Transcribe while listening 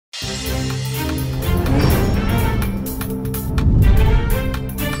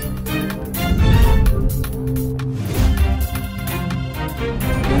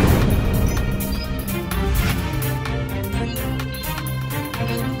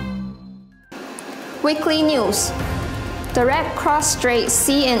Weekly news. The Red Cross Strait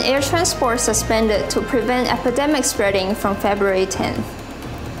sea and air transport suspended to prevent epidemic spreading from February 10th.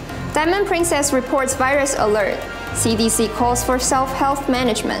 Diamond Princess reports virus alert. CDC calls for self-health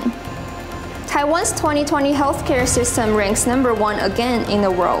management. Taiwan's 2020 healthcare system ranks #1 again in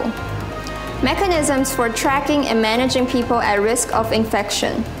the world. Mechanisms for tracking and managing people at risk of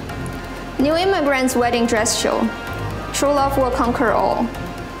infection. New immigrants' wedding dress show. True love will conquer all.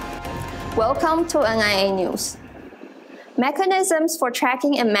 Welcome to NIA News. Mechanisms for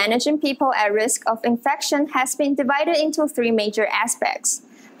tracking and managing people at risk of infection has been divided into 3 major aspects: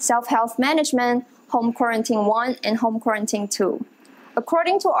 self-health management, home quarantine 1, and home quarantine 2.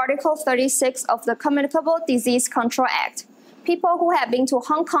 According to Article 36 of the Communicable Disease Control Act, people who have been to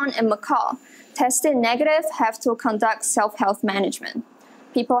Hong Kong and Macau tested negative have to conduct self-health management.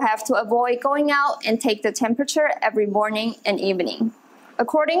 People have to avoid going out and take the temperature every morning and evening.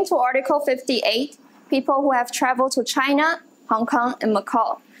 According to Article 58, people who have traveled to China, Hong Kong, and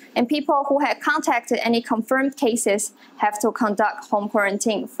Macau, and people who had contacted any confirmed cases have to conduct home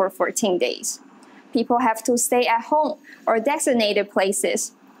quarantine for 14 days. People have to stay at home or designated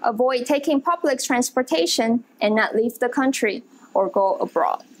places, avoid taking public transportation, and not leave the country or go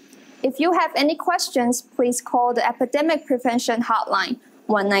abroad. If you have any questions, please call the Epidemic Prevention Hotline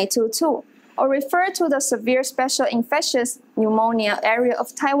 1922 or refer to the Severe Special Infectious Pneumonia Area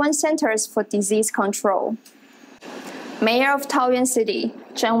of Taiwan Centers for Disease Control. Mayor of Taoyuan City,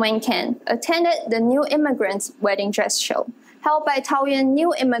 Chen Wen-kan, attended the New Immigrants' Wedding Dress Show, held by Taoyuan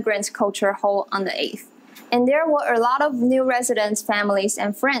New Immigrants Culture Hall on the 8th. And there were a lot of new residents, families,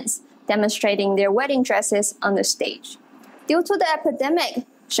 and friends demonstrating their wedding dresses on the stage. Due to the epidemic,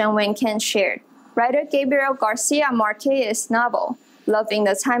 Chen Wen-kan shared writer Gabriel Garcia Marquez's novel, Love in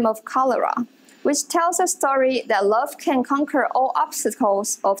the Time of Cholera, which tells a story that love can conquer all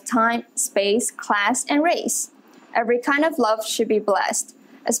obstacles of time, space, class, and race. Every kind of love should be blessed,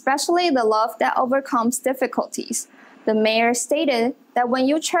 especially the love that overcomes difficulties. The mayor stated that when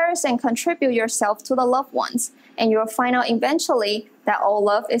you cherish and contribute yourself to the loved ones, and you'll find out eventually that all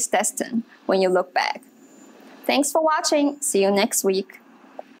love is destined when you look back. Thanks for watching. See you next week.